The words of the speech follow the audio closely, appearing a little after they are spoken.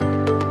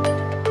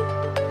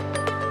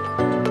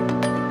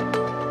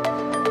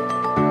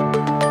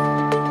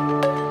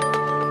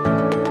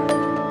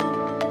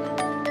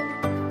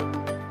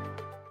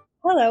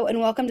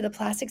welcome to the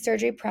Plastic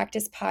Surgery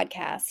Practice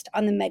Podcast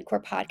on the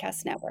MedCore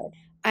Podcast Network.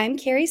 I'm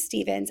Carrie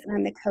Stevens, and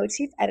I'm the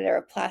co-chief editor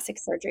of Plastic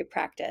Surgery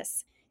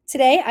Practice.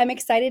 Today, I'm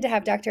excited to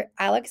have Dr.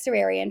 Alex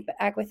Zerarian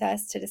back with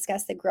us to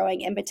discuss the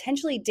growing and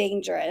potentially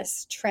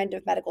dangerous trend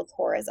of medical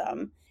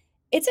tourism.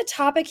 It's a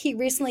topic he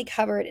recently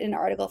covered in an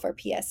article for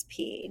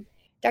PSP.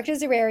 Dr.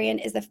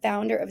 Zerarian is the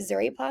founder of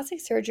Zuri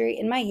Plastic Surgery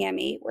in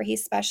Miami, where he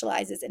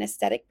specializes in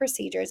aesthetic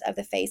procedures of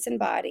the face and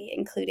body,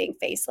 including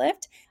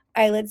facelift,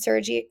 eyelid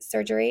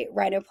surgery,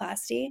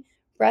 rhinoplasty,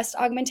 breast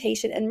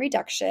augmentation and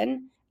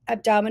reduction,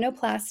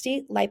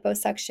 abdominoplasty,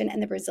 liposuction,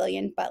 and the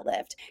Brazilian butt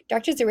lift.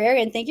 Dr.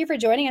 Zerarian, thank you for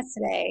joining us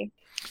today.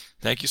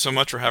 Thank you so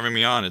much for having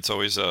me on. It's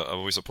always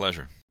a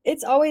pleasure.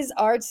 It's always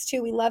ours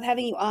too. We love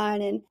having you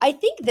on. And I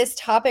think this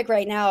topic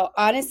right now,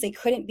 honestly,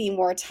 couldn't be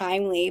more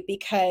timely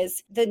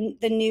because the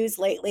news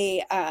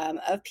lately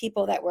of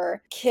people that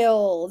were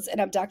killed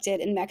and abducted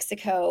in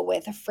Mexico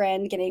with a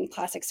friend getting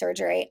plastic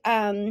surgery.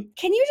 Can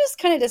you just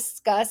kind of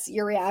discuss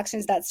your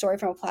reactions to that story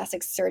from a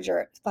plastic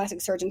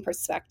surgeon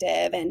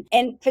perspective,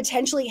 and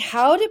potentially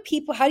how do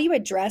you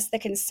address the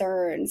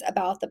concerns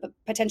about the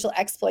potential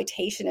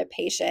exploitation of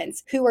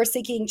patients who are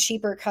seeking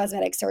cheaper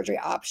cosmetic surgery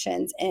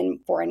options in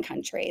foreign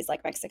countries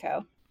like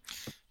Mexico?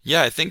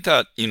 Yeah, I think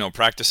that,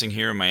 practicing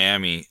here in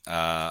Miami,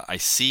 I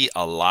see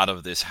a lot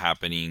of this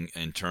happening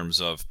in terms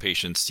of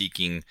patients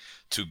seeking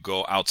to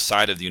go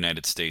outside of the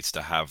United States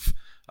to have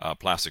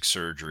plastic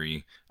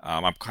surgery.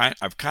 I'm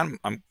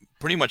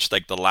pretty much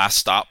like the last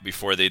stop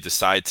before they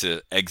decide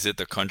to exit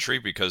the country,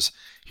 because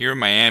here in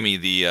Miami,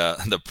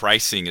 the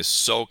pricing is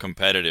so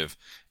competitive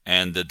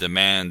and the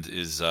demand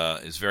is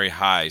very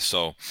high.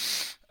 So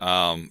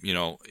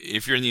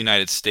if you're in the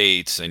United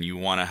States and you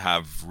want to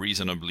have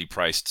reasonably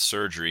priced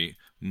surgery,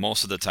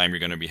 most of the time you're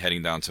going to be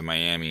heading down to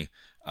Miami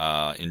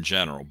in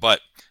general. But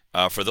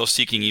for those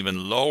seeking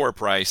even lower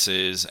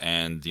prices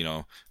and,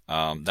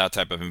 that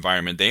type of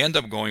environment, they end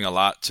up going a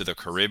lot to the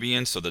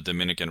Caribbean. So the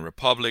Dominican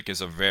Republic is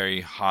a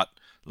very hot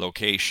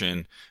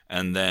location.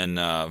 And then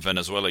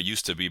Venezuela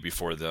used to be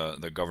before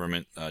the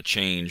government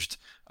changed.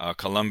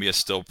 Colombia is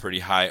still pretty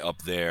high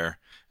up there.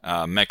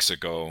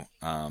 Mexico,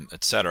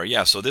 etc.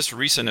 Yeah, so this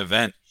recent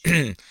event,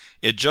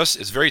 it just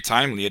is very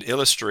timely. It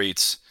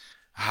illustrates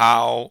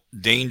how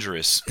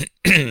dangerous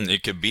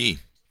it could be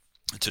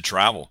to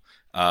travel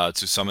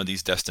to some of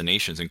these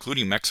destinations,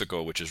 including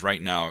Mexico, which is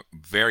right now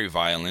very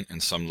violent in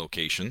some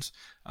locations.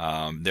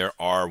 There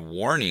are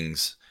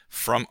warnings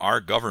from our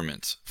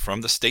government,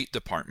 from the State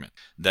Department,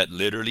 that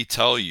literally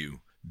tell you,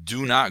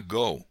 do not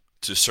go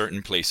to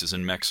certain places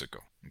in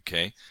Mexico,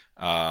 okay?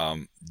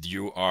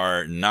 You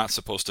are not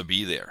supposed to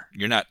be there.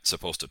 You're not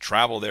supposed to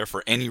travel there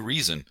for any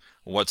reason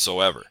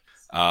whatsoever.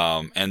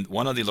 And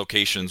one of the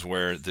locations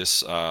where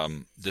this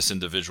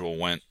individual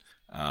went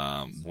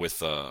with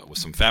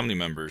some family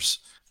members,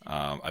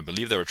 I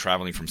believe they were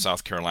traveling from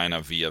South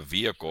Carolina via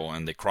vehicle,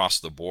 and they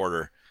crossed the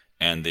border,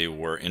 and they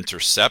were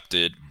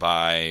intercepted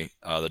by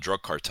the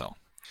drug cartel.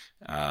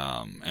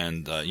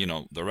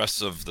 The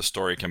rest of the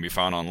story can be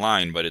found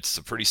online, but it's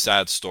a pretty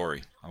sad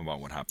story about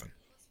what happened.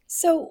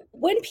 So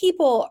when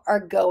people are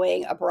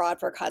going abroad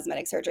for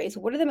cosmetic surgeries,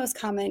 what are the most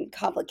common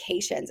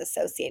complications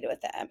associated with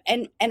them?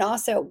 And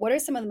also, what are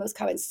some of the most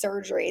common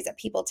surgeries that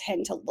people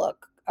tend to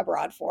look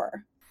abroad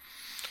for?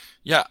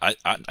 Yeah,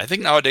 I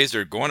think nowadays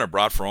they're going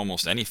abroad for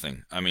almost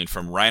anything. I mean,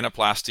 from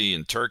rhinoplasty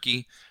in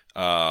Turkey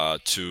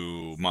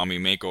to mommy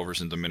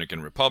makeovers in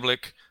Dominican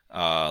Republic,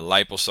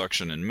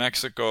 liposuction in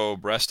Mexico,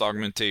 breast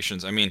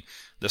augmentations. I mean,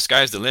 the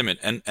sky's the limit.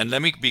 And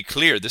let me be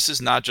clear, this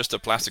is not just a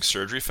plastic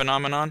surgery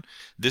phenomenon.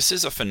 This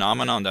is a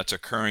phenomenon that's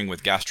occurring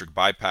with gastric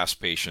bypass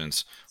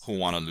patients who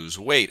want to lose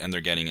weight, and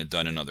they're getting it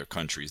done in other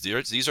countries.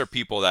 These are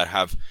people that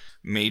have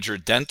major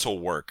dental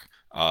work,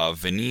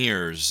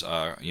 veneers,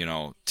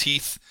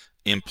 teeth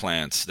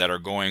implants that are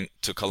going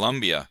to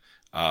Colombia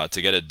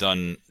to get it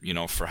done,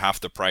 for half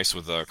the price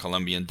with a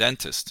Colombian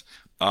dentist.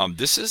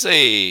 This is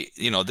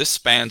this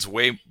spans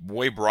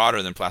way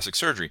broader than plastic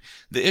surgery.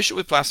 The issue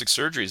with plastic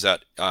surgery is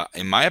that,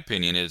 in my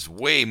opinion, it is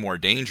way more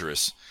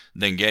dangerous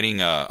than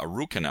getting a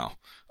root canal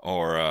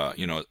or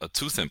a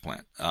tooth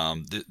implant.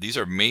 These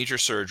are major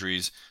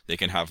surgeries. They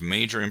can have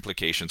major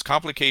implications.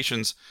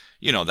 Complications,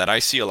 that I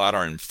see a lot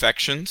are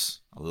infections,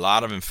 a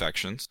lot of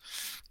infections.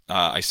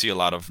 I see a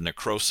lot of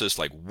necrosis,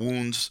 like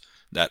wounds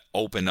that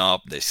open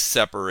up, they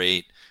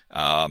separate.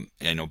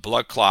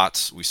 Blood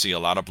clots. We see a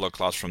lot of blood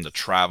clots from the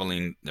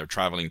traveling. They're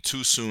traveling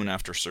too soon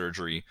after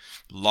surgery,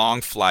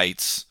 long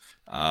flights.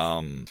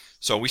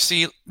 So we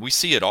see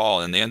it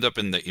all, and they end up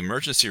in the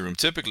emergency room,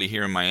 typically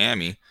here in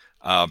Miami,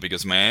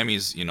 because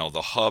Miami's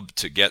the hub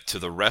to get to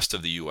the rest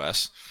of the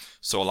U.S.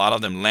 So a lot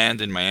of them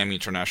land in Miami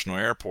International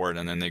Airport,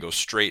 and then they go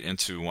straight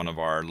into one of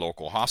our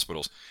local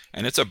hospitals,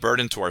 and it's a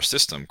burden to our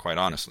system, quite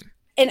honestly.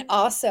 And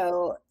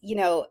also,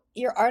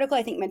 your article,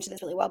 I think, mentioned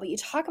this really well, but you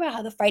talk about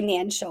how the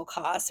financial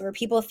costs, where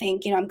people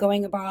think, I'm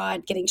going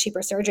abroad, getting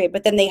cheaper surgery,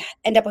 but then they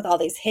end up with all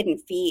these hidden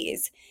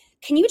fees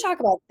Can you talk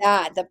about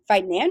that, the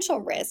financial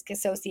risk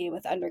associated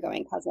with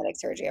undergoing cosmetic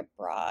surgery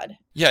abroad?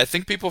 Yeah, I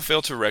think people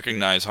fail to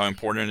recognize how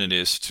important it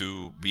is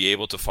to be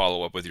able to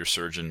follow up with your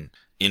surgeon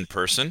in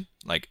person,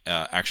 like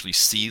actually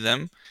see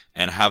them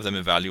and have them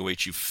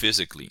evaluate you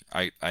physically.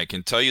 I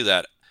can tell you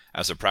that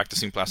as a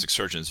practicing plastic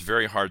surgeon, it's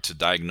very hard to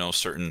diagnose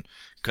certain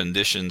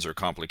conditions or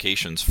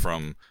complications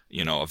from,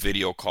 a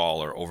video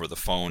call or over the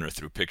phone or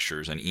through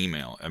pictures and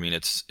email. I mean,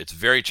 it's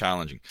very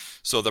challenging.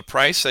 So the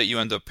price that you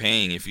end up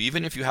paying,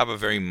 even if you have a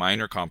very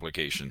minor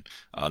complication,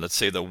 let's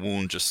say the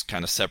wound just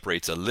kind of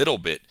separates a little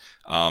bit,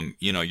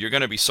 you're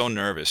going to be so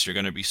nervous, you're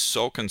going to be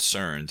so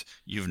concerned.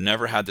 You've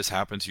never had this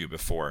happen to you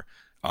before.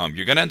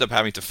 You're going to end up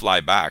having to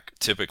fly back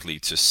typically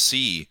to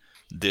see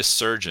this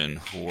surgeon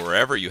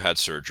wherever you had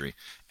surgery.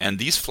 And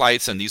these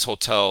flights and these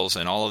hotels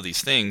and all of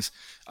these things,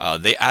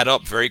 they add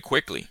up very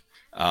quickly.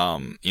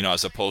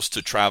 As opposed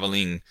to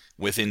traveling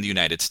within the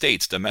United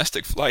States,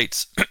 domestic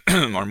flights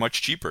are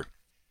much cheaper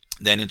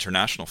than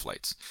international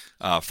flights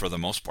for the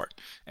most part.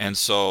 And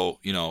so,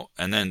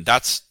 and then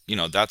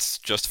that's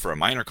just for a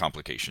minor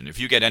complication. If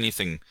you get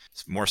anything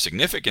more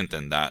significant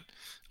than that,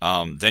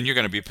 then you're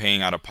going to be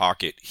paying out of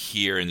pocket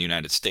here in the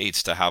United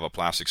States to have a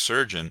plastic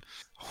surgeon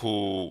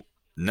who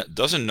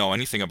doesn't know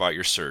anything about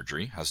your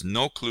surgery, has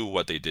no clue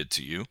what they did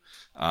to you,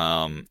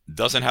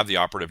 doesn't have the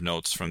operative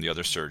notes from the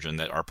other surgeon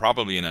that are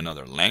probably in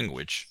another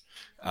language,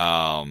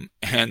 and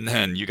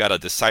then you got to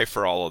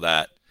decipher all of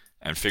that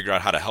and figure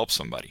out how to help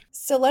somebody.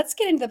 So let's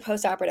get into the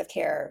post-operative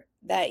care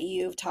that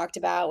you've talked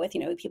about with,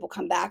 people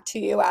come back to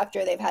you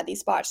after they've had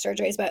these botched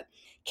surgeries, but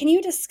can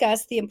you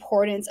discuss the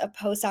importance of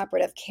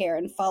post-operative care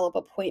and follow-up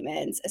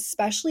appointments,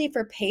 especially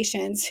for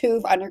patients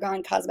who've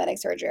undergone cosmetic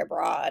surgery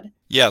abroad?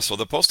 Yeah, so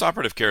the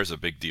post-operative care is a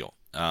big deal.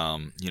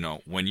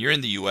 When you're in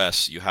the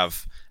U.S., you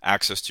have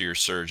access to your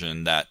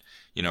surgeon that,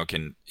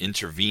 can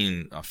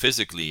intervene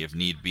physically if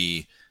need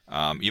be,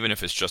 even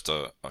if it's just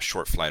a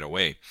short flight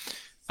away.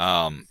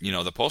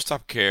 The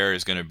post-op care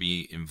is going to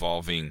be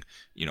involving,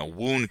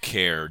 wound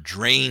care,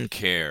 drain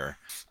care,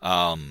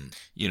 all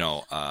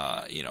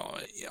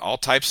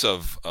types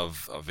of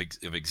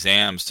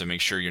exams to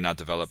make sure you're not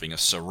developing a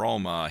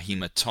seroma,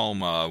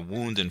 hematoma,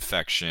 wound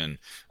infection.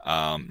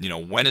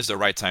 When is the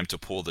right time to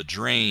pull the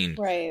drain?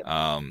 Right.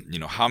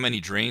 How many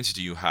drains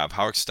do you have?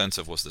 How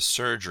extensive was the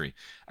surgery?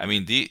 I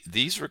mean,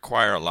 these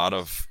require a lot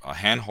of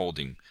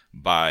hand-holding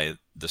by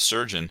the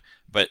surgeon,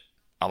 but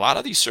a lot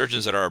of these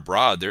surgeons that are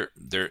abroad,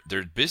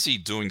 they're busy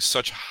doing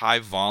such high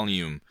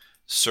volume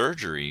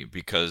surgery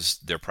because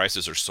their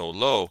prices are so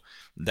low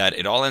that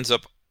it all ends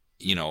up,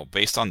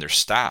 based on their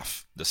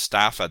staff, the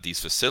staff at these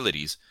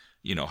facilities,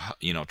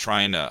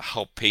 trying to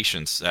help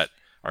patients that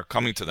are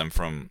coming to them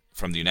from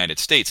the United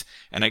States.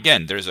 And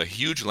again, there's a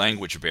huge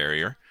language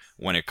barrier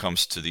when it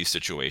comes to these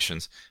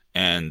situations,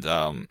 and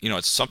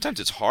sometimes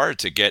it's hard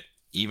to get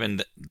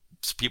even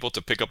people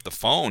to pick up the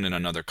phone in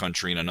another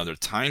country, in another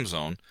time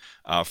zone.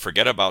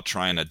 Forget about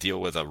trying to deal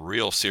with a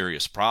real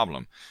serious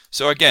problem.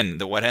 So again,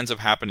 what ends up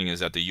happening is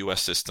that the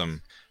U.S.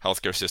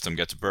 healthcare system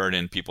gets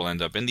burdened. People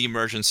end up in the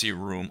emergency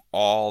room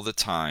all the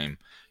time,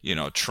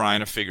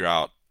 trying to figure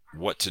out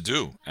what to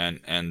do, and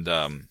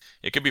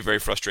it could be very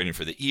frustrating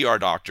for the ER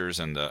doctors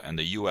and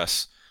the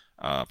U.S.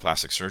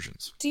 Plastic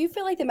surgeons. Do you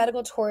feel like the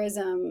medical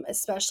tourism,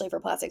 especially for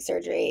plastic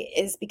surgery,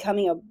 is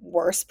becoming a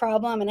worse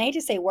problem? And I hate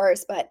to say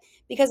worse, but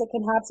because it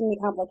can have so many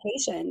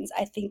complications,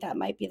 I think that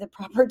might be the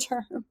proper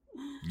term.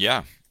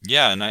 Yeah,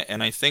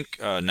 and I think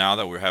now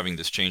that we're having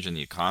this change in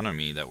the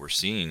economy that we're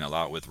seeing a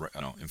lot with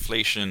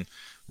inflation,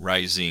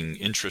 rising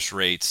interest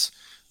rates,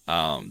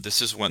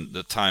 this is when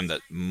the time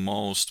that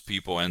most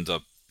people end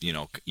up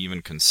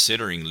even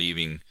considering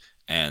leaving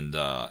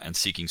and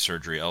seeking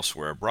surgery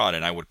elsewhere abroad.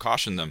 And I would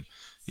caution them,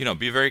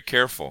 be very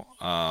careful.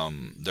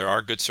 There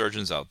are good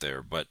surgeons out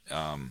there, but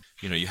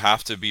you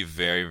have to be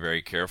very,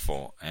 very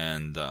careful.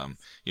 And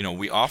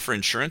we offer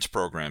insurance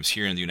programs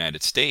here in the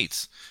United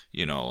States.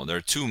 There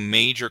are two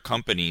major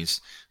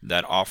companies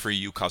that offer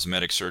you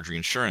cosmetic surgery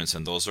insurance,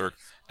 and those are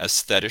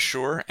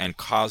AesthetiSure and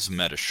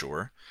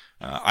CosmetiSure.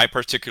 I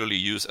particularly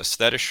use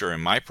AesthetiSure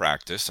in my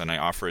practice, and I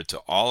offer it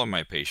to all of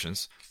my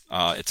patients.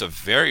 It's a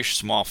very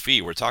small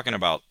fee. We're talking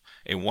about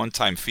a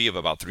one-time fee of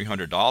about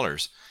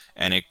 $300,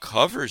 and it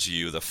covers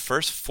you the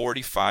first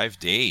 45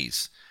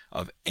 days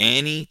of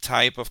any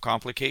type of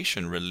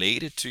complication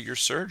related to your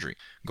surgery.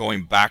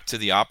 Going back to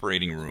the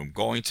operating room,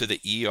 going to the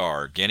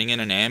ER, getting in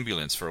an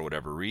ambulance for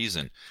whatever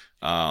reason.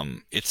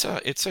 It's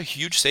a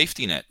huge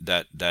safety net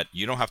that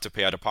you don't have to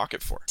pay out of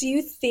pocket for. Do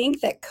you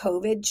think that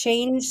COVID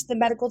changed the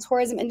medical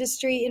tourism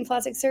industry in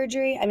plastic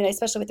surgery? I mean,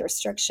 especially with the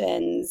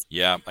restrictions.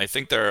 Yeah, I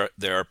think there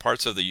are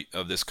parts of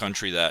this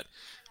country that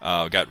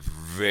got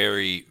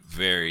very,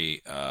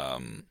 very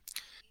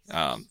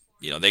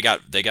they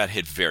got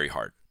hit very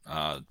hard.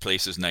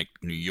 Places like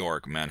New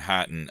York,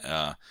 Manhattan,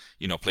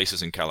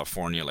 places in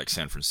California like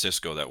San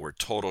Francisco that were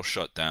total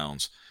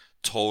shutdowns,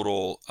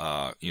 total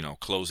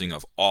closing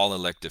of all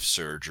elective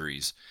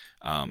surgeries.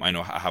 I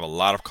know I have a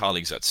lot of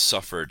colleagues that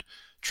suffered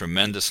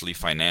tremendously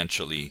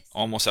financially,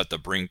 almost at the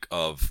brink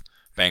of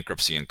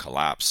bankruptcy and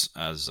collapse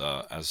as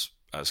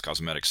as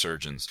cosmetic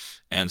surgeons.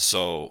 And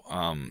so,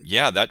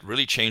 yeah, that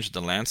really changed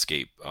the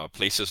landscape.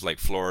 Places like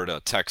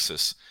Florida,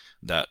 Texas,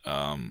 that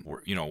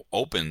were,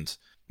 opened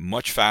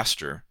much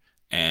faster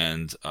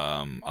and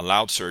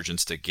allowed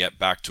surgeons to get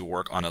back to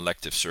work on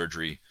elective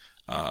surgery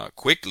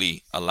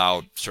quickly,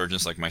 allowed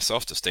surgeons like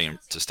myself to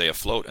stay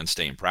afloat and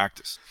stay in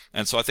practice.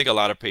 And so I think a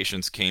lot of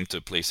patients came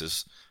to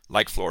places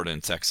like Florida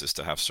and Texas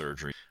to have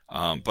surgery.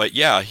 But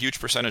yeah, a huge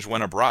percentage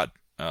went abroad.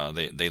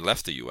 They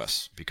left the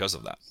U.S. because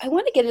of that. I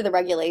want to get into the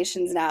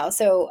regulations now.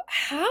 So,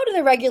 how do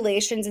the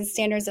regulations and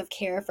standards of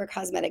care for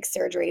cosmetic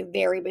surgery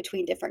vary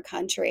between different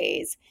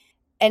countries?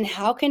 And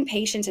how can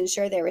patients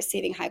ensure they're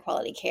receiving high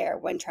quality care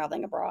when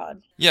traveling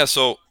abroad? Yeah,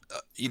 so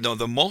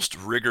the most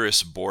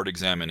rigorous board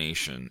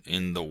examination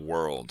in the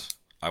world,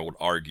 I would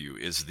argue,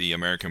 is the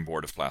American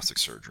Board of Plastic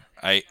Surgery.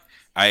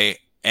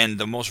 And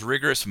the most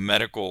rigorous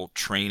medical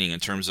training in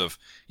terms of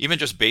even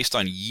just based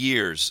on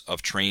years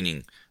of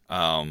training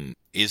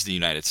is the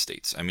United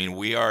States. I mean,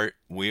 we are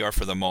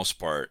for the most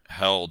part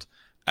held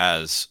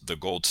as the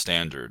gold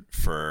standard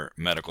for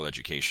medical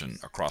education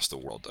across the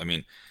world. I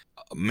mean,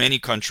 many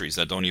countries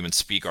that don't even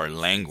speak our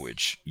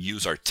language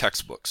use our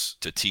textbooks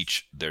to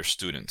teach their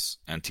students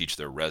and teach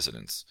their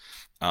residents.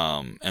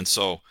 And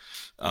so,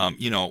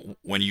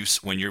 when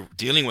you're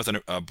dealing with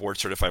a board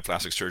certified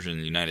plastic surgeon in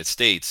the United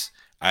States,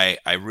 I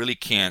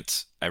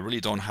really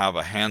don't have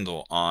a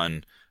handle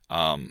on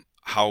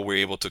how we're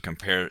able to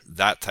compare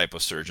that type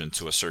of surgeon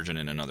to a surgeon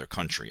in another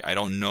country. I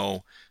don't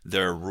know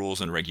their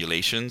rules and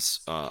regulations,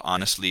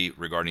 honestly,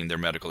 regarding their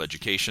medical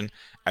education.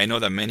 I know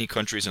that many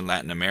countries in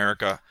Latin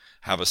America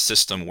have a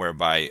system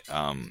whereby,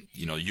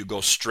 you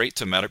go straight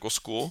to medical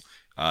school.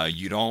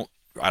 You don't,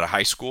 out of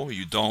high school,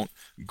 you don't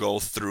go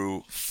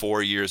through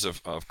 4 years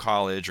of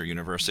college or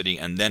university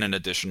and then an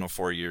additional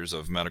 4 years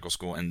of medical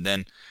school and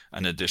then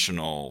an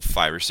additional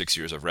 5 or 6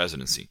 years of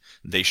residency.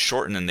 They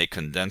shorten and they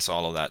condense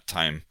all of that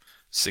time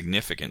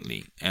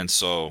significantly. And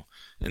so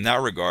in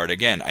that regard,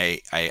 again,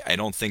 I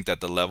don't think that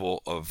the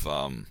level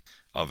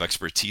of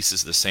expertise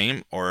is the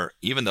same, or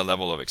even the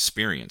level of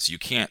experience. You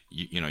can't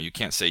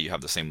say you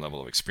have the same level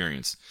of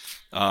experience.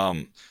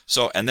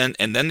 So and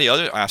then the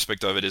other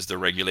aspect of it is the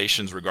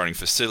regulations regarding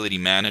facility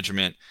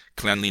management,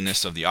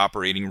 cleanliness of the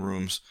operating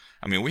rooms.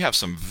 I mean, we have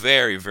some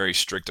very, very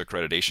strict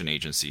accreditation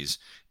agencies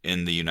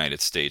in the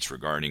United States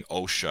regarding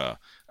OSHA,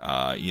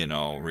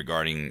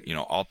 regarding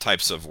all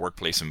types of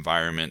workplace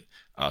environment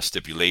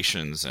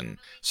stipulations. And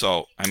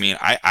so, I mean,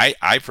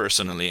 I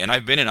personally, and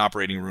I've been in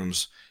operating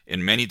rooms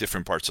in many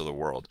different parts of the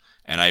world,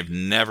 and I've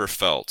never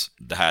felt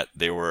that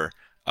they were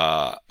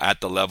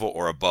at the level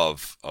or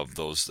above of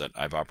those that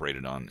I've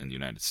operated on in the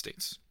United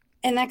States.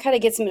 And that kind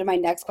of gets me to my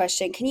next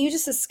question. Can you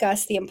just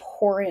discuss the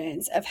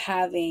importance of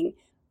having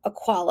a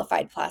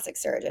qualified plastic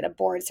surgeon, a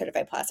board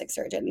certified plastic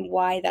surgeon, and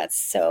why that's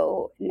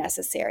so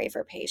necessary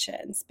for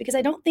patients? Because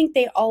I don't think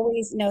they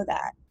always know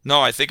that. No,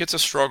 I think it's a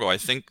struggle. I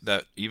think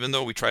that even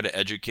though we try to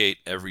educate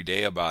every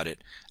day about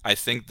it, I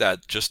think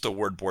that just the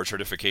word board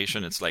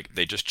certification, it's like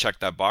they just check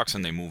that box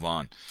and they move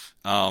on.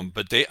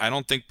 I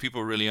don't think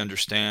people really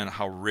understand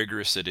how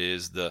rigorous it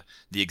is, the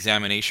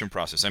examination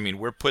process. I mean,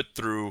 we're put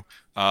through,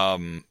 a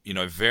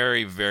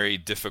very, very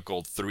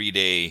difficult 3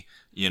 day,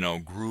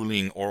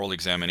 grueling oral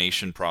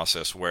examination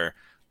process where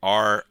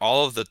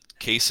all of the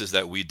cases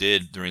that we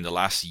did during the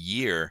last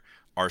year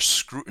are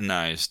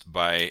scrutinized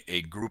by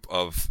a group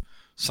of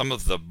some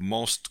of the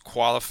most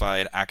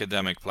qualified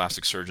academic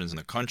plastic surgeons in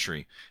the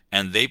country,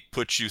 and they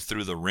put you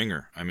through the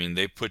ringer. I mean,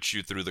 they put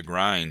you through the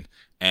grind,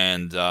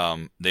 and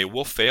they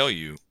will fail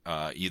you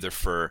either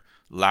for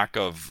lack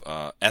of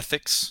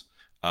ethics,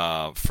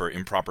 for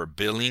improper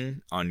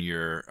billing on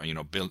your,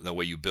 the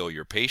way you bill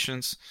your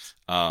patients,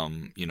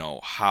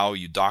 how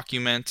you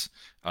document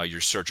your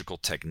surgical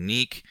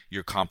technique,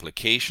 your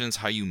complications,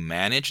 how you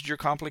managed your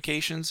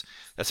complications.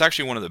 That's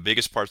actually one of the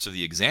biggest parts of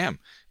the exam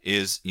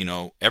is,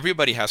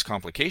 everybody has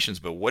complications,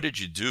 but what did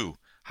you do?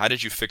 How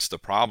did you fix the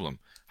problem?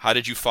 How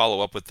did you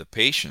follow up with the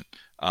patient?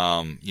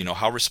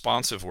 How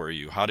responsive were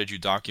you? How did you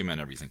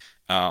document everything?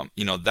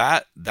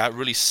 That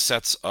really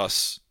sets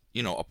us,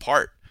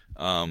 apart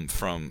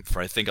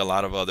for I think a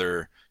lot of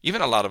other,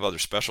 even a lot of other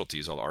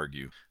specialties, I'll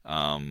argue,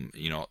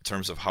 in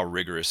terms of how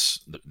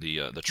rigorous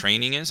the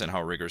training is and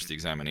how rigorous the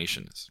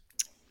examination is.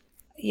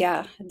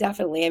 Yeah,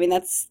 definitely. I mean,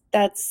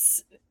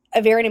 that's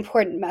a very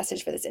important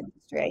message for this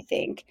industry, I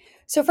think.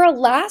 So for our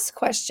last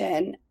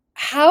question,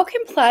 how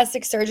can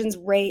plastic surgeons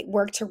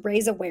work to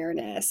raise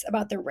awareness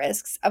about the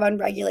risks of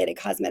unregulated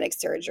cosmetic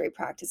surgery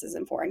practices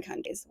in foreign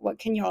countries? What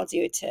can y'all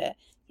do to,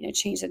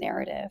 change the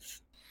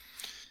narrative?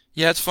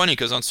 Yeah, it's funny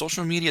because on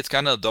social media it's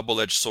kind of a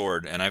double-edged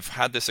sword, and I've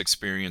had this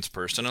experience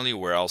personally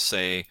where I'll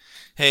say,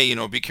 "Hey,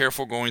 be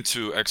careful going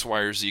to X, Y,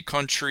 or Z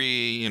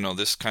country.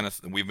 This kind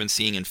of we've been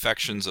seeing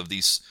infections of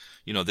these,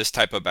 this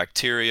type of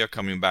bacteria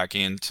coming back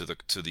into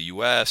the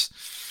U.S."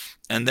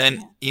 And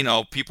then,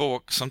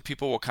 some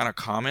people will kind of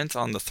comment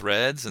on the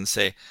threads and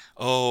say,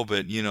 "Oh,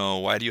 but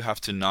why do you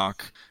have to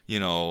knock,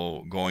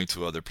 going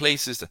to other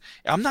places?"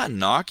 I'm not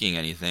knocking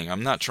anything.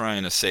 I'm not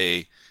trying to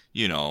say,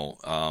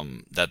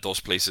 that those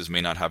places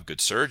may not have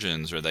good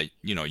surgeons, or that,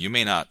 you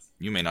may not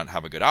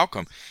have a good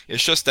outcome.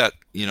 It's just that,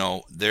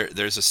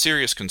 there's a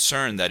serious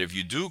concern that if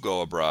you do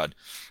go abroad,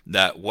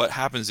 that what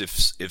happens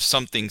if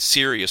something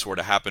serious were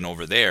to happen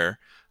over there,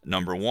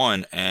 number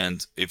one,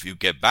 and if you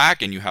get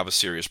back and you have a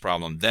serious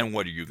problem, then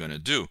what are you going to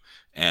do?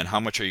 And how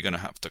much are you going to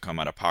have to come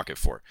out of pocket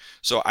for?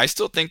 So I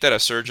still think that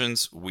as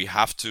surgeons, we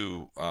have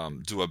to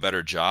do a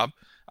better job,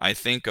 I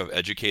think, of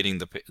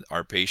educating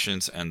our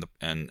patients and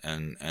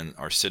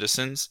our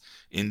citizens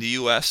in the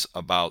U.S.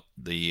 about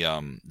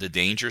the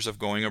dangers of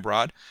going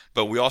abroad.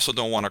 But we also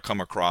don't want to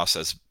come across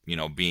as,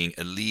 being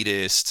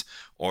elitist,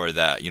 or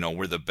that,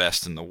 we're the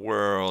best in the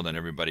world and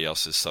everybody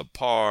else is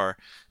subpar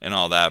and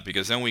all that,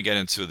 because then we get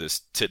into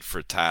this tit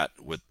for tat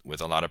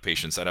with a lot of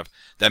patients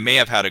that may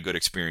have had a good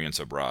experience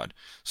abroad.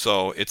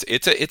 So it's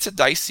a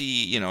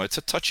dicey, it's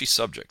a touchy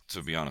subject,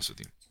 to be honest with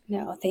you.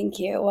 No, thank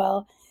you.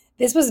 Well,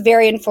 this was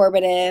very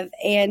informative.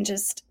 And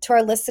just to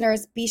our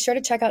listeners, be sure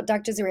to check out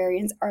Dr.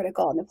 Zurarian's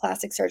article on the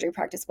Plastic Surgery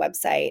Practice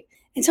website.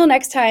 Until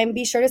next time,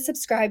 be sure to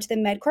subscribe to the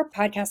MedCorp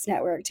Podcast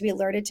Network to be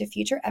alerted to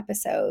future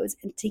episodes,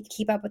 and to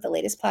keep up with the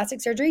latest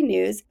plastic surgery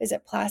news,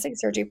 visit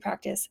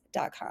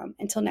plasticsurgerypractice.com.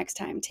 Until next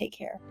time, take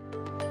care.